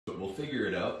but we'll figure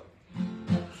it out.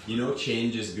 You know,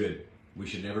 change is good. We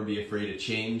should never be afraid of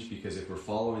change, because if we're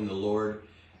following the Lord,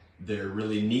 there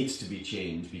really needs to be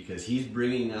change, because He's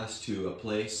bringing us to a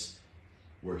place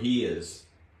where He is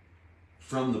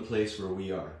from the place where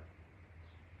we are.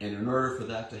 And in order for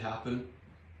that to happen,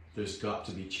 there's got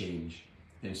to be change.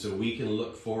 And so we can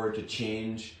look forward to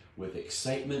change with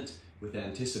excitement, with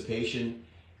anticipation,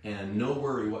 and no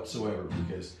worry whatsoever,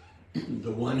 because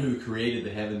the one who created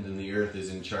the heavens and the earth is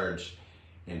in charge,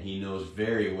 and He knows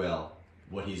very well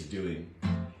what He's doing.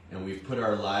 And we've put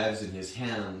our lives in His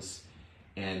hands,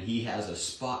 and He has a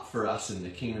spot for us in the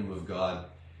kingdom of God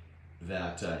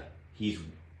that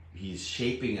He's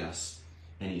shaping us,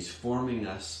 and He's forming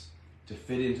us to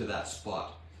fit into that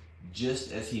spot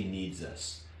just as He needs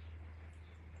us.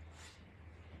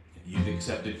 If you've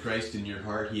accepted Christ in your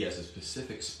heart, He has a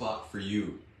specific spot for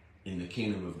you in the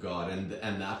kingdom of God,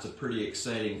 and that's a pretty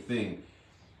exciting thing.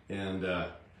 And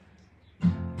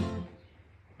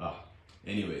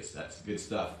anyways, that's good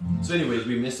stuff. So anyways,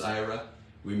 we miss Ira,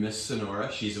 we miss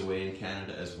Sonora. She's away in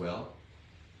Canada as well.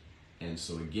 And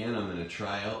so again, I'm going to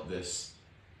try out this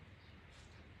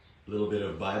little bit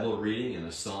of Bible reading and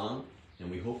a song, and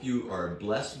we hope you are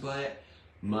blessed by it.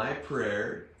 My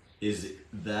prayer is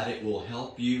that it will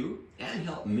help you and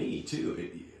help me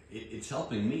too. It's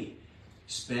helping me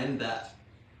spend that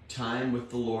time with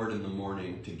the Lord in the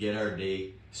morning to get our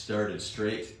day started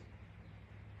straight.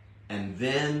 And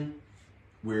then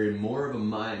we're in more of a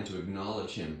mind to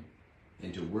acknowledge Him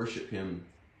and to worship Him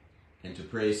and to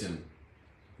praise Him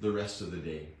the rest of the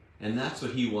day. And that's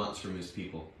what He wants from His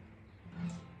people,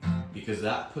 because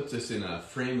that puts us in a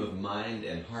frame of mind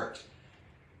and heart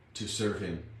to serve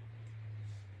Him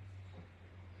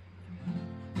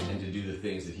and to do the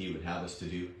things that He would have us to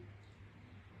do,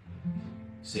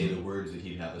 say the words that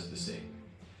He'd have us to say.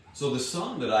 So the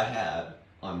song that I had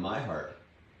on my heart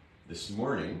this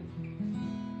morning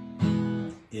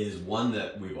is one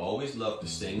that we've always loved to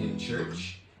sing in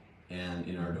church and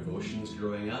in our devotions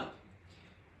growing up,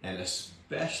 and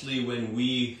especially when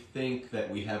we think that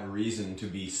we have a reason to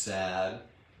be sad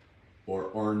or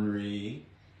ornery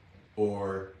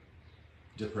or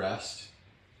depressed.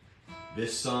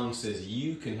 This song says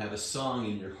you can have a song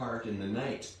in your heart in the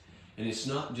night. And it's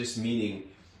not just meaning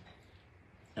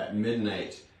at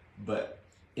midnight, but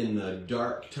in the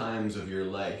dark times of your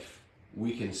life,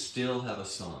 we can still have a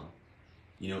song.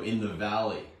 You know, in the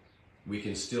valley, we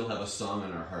can still have a song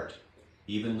in our heart.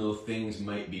 Even though things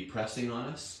might be pressing on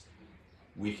us,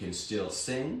 we can still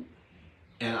sing.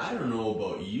 And I don't know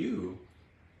about you,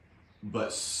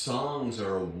 but songs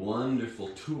are a wonderful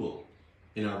tool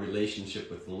in our relationship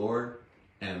with the Lord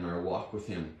and in our walk with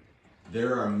Him.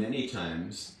 There are many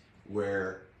times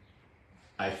where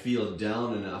I feel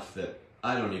down enough that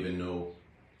I don't even know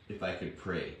if I could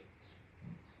pray.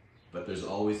 But there's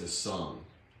always a song,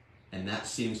 and that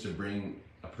seems to bring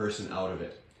a person out of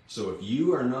it. So if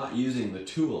you are not using the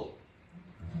tool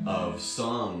of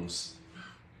songs,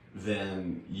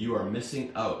 then you are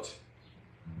missing out.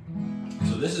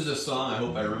 So this is a song, I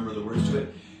hope I remember the words to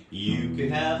it. You can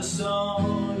have a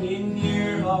song in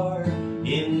your heart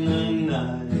in the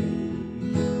night,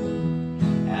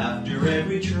 after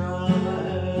every trial,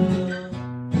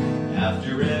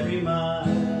 after every mile.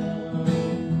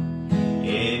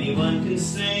 Anyone can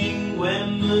sing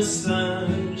when the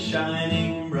sun's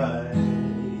shining bright,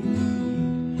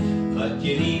 but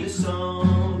you need a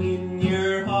song in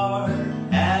your heart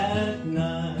at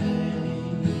night.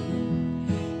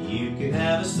 You can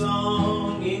have a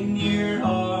song in your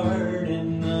heart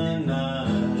in the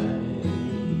night,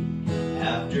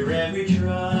 after every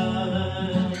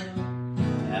trial,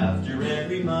 after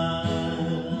every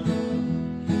mile.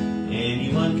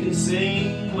 Anyone can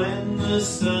sing when the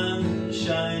sun's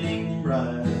shining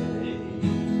bright,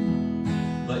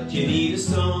 but you need a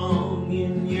song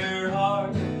in your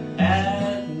heart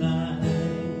at night.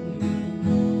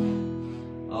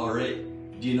 Alright,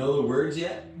 do you know the words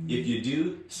yet? If you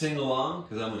do, sing along,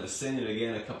 because I'm going to sing it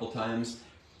again a couple times.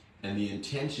 And the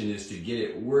intention is to get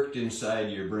it worked inside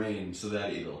your brain so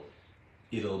that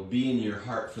it'll be in your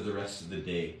heart for the rest of the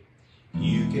day.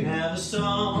 You can have a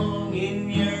song in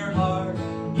your heart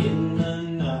in the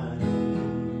night,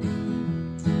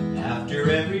 after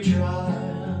every trial,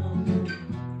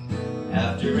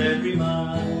 after every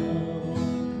mile.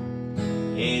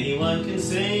 Anyone can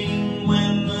sing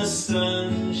when the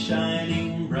sun's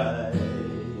shining bright,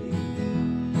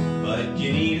 but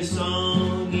you need a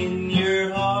song in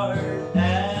your heart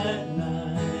at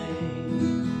night.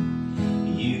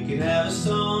 You can have a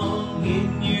song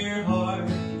in your heart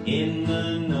in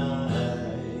the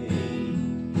night,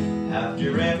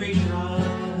 after every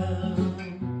trial,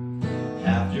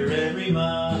 after every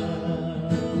mile.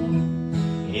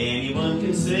 Anyone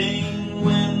can sing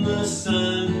when the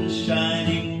sun's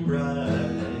shining bright,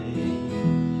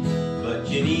 but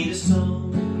you need a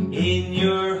song in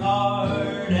your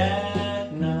heart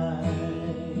at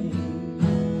night.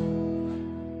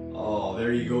 Oh,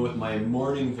 there you go with my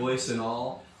morning voice and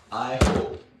all. I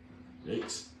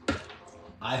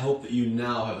hope that you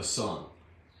now have a song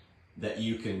that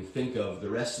you can think of the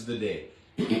rest of the day.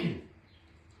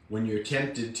 When you're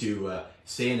tempted to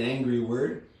say an angry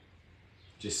word,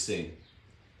 just sing.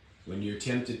 When you're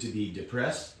tempted to be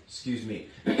depressed,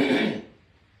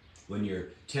 when you're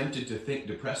tempted to think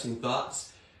depressing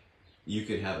thoughts, you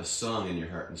can have a song in your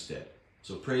heart instead.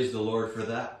 So praise the Lord for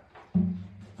that.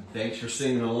 Thanks for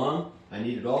singing along. I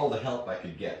needed all the help I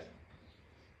could get.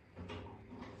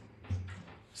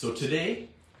 So today,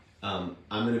 I'm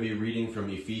going to be reading from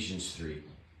Ephesians 3.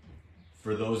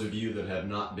 For those of you that have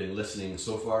not been listening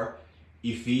so far,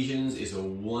 Ephesians is a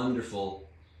wonderful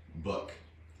book.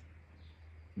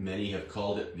 Many have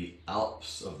called it the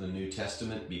Alps of the New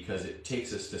Testament because it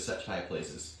takes us to such high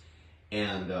places.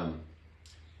 And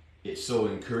it's so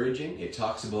encouraging. It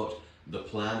talks about the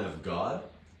plan of God,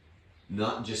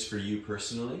 not just for you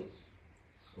personally,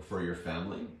 or for your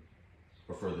family,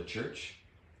 or for the church,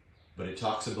 but it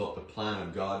talks about the plan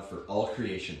of God for all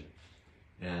creation.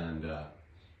 And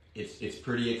it's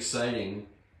pretty exciting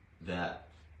that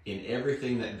in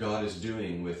everything that God is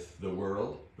doing with the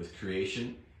world, with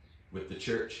creation, with the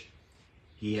church,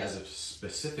 He has a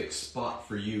specific spot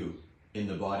for you in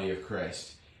the body of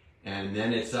Christ. And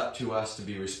then it's up to us to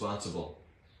be responsible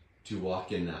to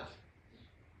walk in that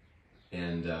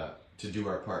and to do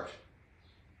our part.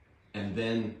 And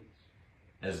then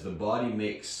as the body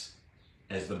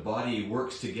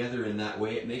works together in that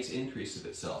way, it makes increase of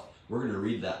itself. We're going to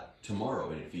read that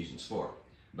tomorrow in Ephesians 4.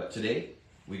 But today,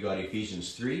 we got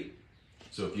Ephesians 3.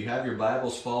 So if you have your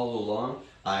Bibles, follow along.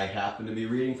 I happen to be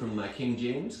reading from my King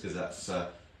James, because that's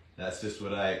just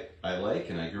what I like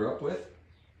and I grew up with.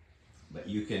 But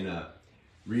you can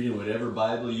read in whatever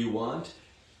Bible you want.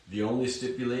 The only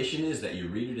stipulation is that you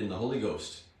read it in the Holy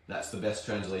Ghost. That's the best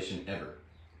translation ever,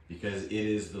 because it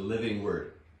is the living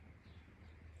Word.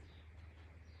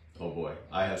 Oh boy,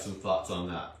 I have some thoughts on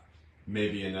that.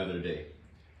 Maybe another day.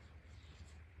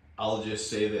 I'll just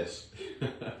say this.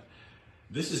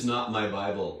 This is not my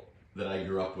Bible that I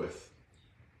grew up with.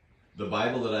 The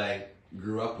Bible that I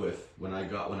grew up with when I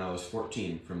was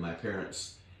 14 from my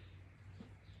parents,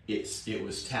 it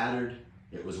was tattered,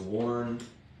 it was worn,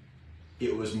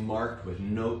 it was marked with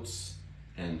notes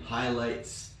and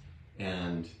highlights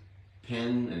and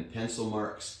pen and pencil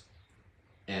marks,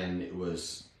 and it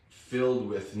was filled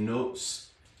with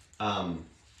notes. And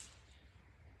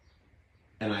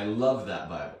I love that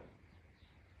Bible,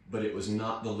 but it was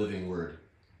not the living Word,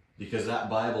 because that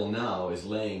Bible now is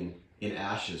laying in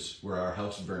ashes where our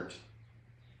house burnt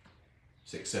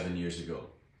 6-7 years ago.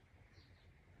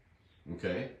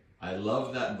 Okay? I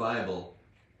love that Bible,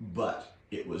 but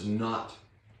it was not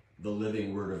the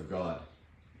living Word of God.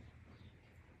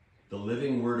 The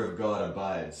living Word of God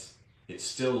abides. It's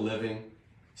still living,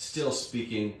 still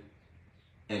speaking,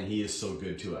 and He is so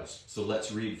good to us. So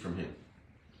let's read from Him.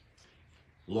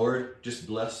 Lord, just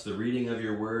bless the reading of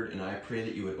your word, and I pray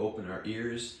that you would open our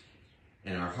ears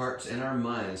and our hearts and our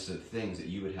minds to the things that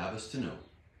you would have us to know.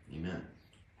 Amen.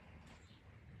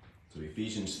 So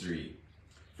Ephesians 3.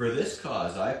 For this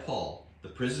cause I, Paul, the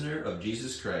prisoner of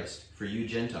Jesus Christ, for you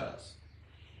Gentiles,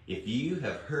 if you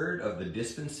have heard of the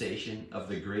dispensation of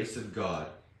the grace of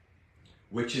God,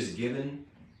 which is given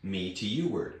me to you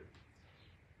ward,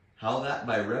 how that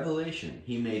by revelation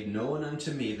he made known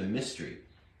unto me the mystery,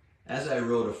 as I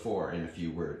wrote afore in a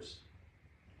few words,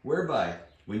 whereby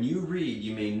when you read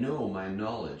you may know my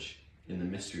knowledge in the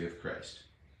mystery of Christ,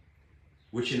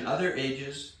 which in other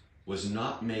ages was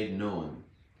not made known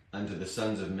unto the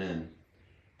sons of men,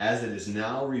 as it is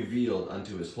now revealed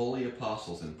unto his holy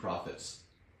apostles and prophets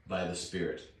by the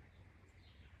Spirit.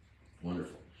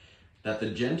 Wonderful. That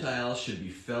the Gentiles should be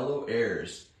fellow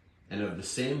heirs and of the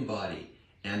same body,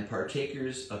 and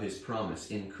partakers of his promise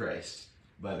in Christ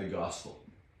by the gospel,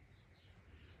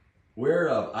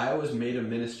 whereof I was made a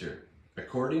minister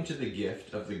according to the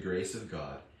gift of the grace of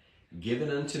God, given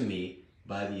unto me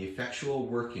by the effectual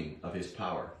working of his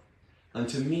power.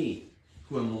 Unto me,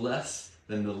 who am less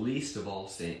than the least of all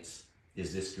saints,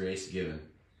 is this grace given,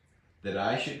 that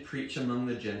I should preach among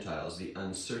the Gentiles the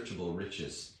unsearchable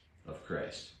riches of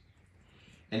Christ,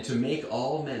 and to make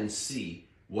all men see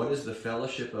what is the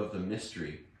fellowship of the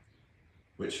mystery,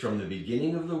 which from the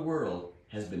beginning of the world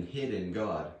has been hid in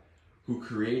God, who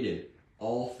created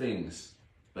all things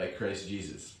by Christ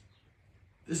Jesus.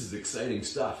 This is exciting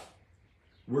stuff.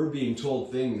 we're being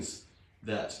told things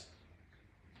that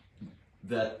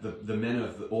the men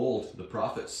of the old, the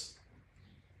prophets,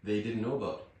 they didn't know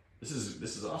about. This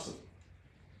is awesome.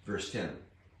 Verse 10.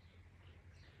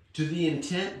 To the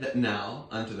intent that now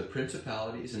unto the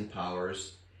principalities and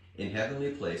powers in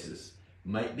heavenly places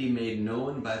might be made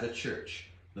known by the church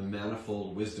the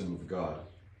manifold wisdom of God,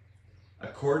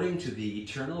 according to the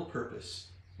eternal purpose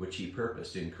which he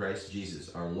purposed in Christ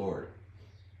Jesus our Lord,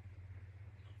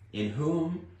 in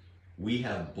whom we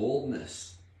have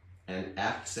boldness and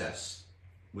access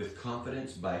with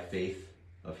confidence by faith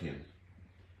of him.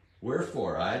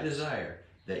 Wherefore I desire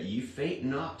that ye faint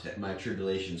not at my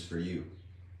tribulations for you,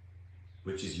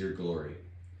 which is your glory.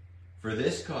 For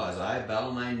this cause I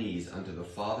bow my knees unto the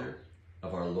Father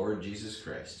of our Lord Jesus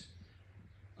Christ,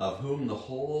 of whom the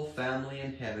whole family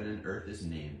in heaven and earth is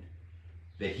named,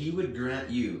 that he would grant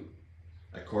you,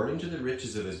 according to the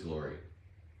riches of his glory,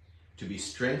 to be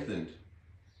strengthened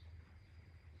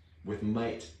with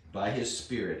might by his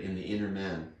Spirit in the inner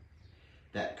man,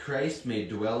 that Christ may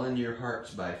dwell in your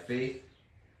hearts by faith,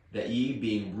 that ye,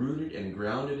 being rooted and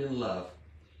grounded in love,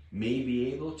 may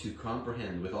be able to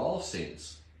comprehend with all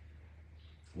saints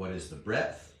what is the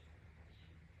breadth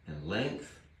and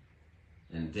length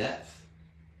and depth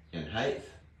and height,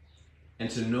 and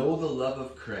to know the love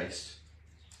of Christ,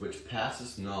 which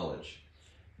passeth knowledge,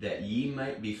 that ye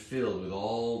might be filled with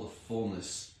all the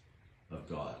fullness of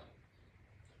God.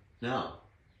 Now,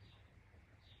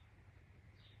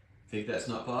 think that's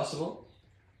not possible?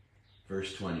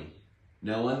 Verse 20.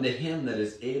 Now unto him that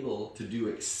is able to do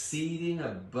exceeding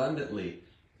abundantly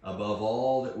above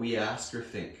all that we ask or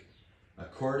think,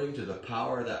 according to the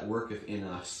power that worketh in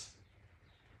us.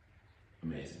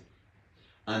 Amazing.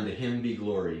 Unto him be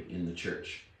glory in the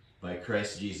church by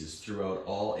Christ Jesus throughout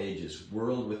all ages,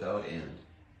 world without end.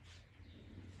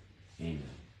 Amen.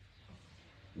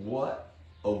 What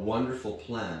a wonderful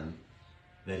plan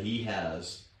that he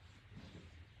has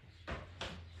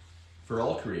for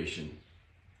all creation,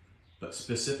 but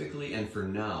specifically and for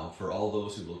now, for all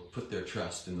those who will put their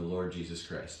trust in the Lord Jesus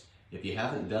Christ. If you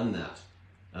haven't done that,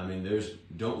 I mean,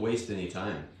 don't waste any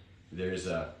time. There's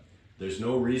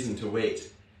no reason to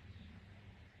wait.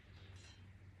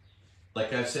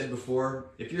 Like I've said before,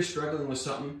 if you're struggling with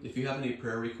something, if you have any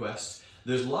prayer requests,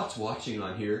 there's lots watching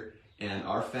on here, and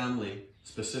our family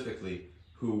specifically,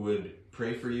 who would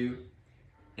pray for you,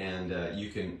 and you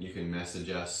can message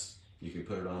us. You can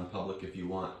put it on public if you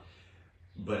want.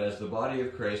 But as the body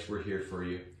of Christ, we're here for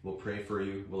you. We'll pray for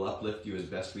you. We'll uplift you as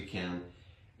best we can.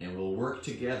 And we'll work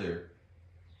together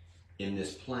in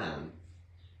this plan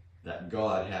that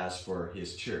God has for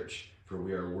his church. For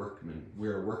we are workmen. We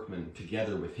are workmen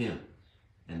together with him.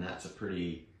 And that's a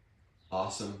pretty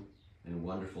awesome and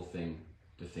wonderful thing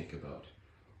to think about.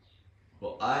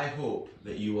 Well, I hope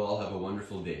that you all have a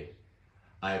wonderful day.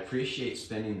 I appreciate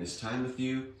spending this time with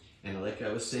you. And like I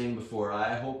was saying before,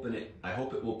 I hope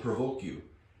it will provoke you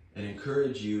and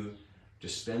encourage you to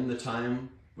spend the time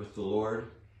with the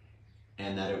Lord,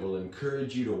 and that it will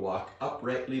encourage you to walk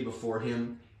uprightly before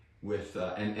him with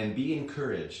and be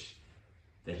encouraged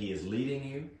that he is leading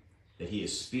you, that he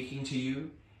is speaking to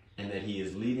you, and that he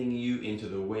is leading you into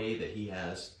the way that he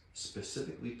has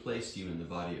specifically placed you in the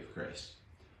body of Christ.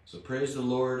 So praise the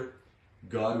Lord.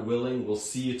 God willing, we'll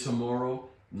see you tomorrow.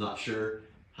 I'm not sure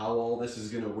how all this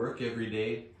is going to work every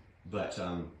day, but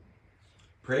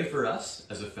pray for us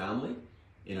as a family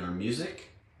in our music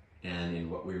and in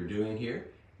what we're doing here.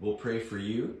 We'll pray for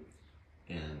you,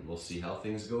 and we'll see how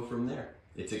things go from there.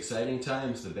 It's exciting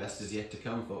times. The best is yet to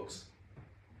come, folks.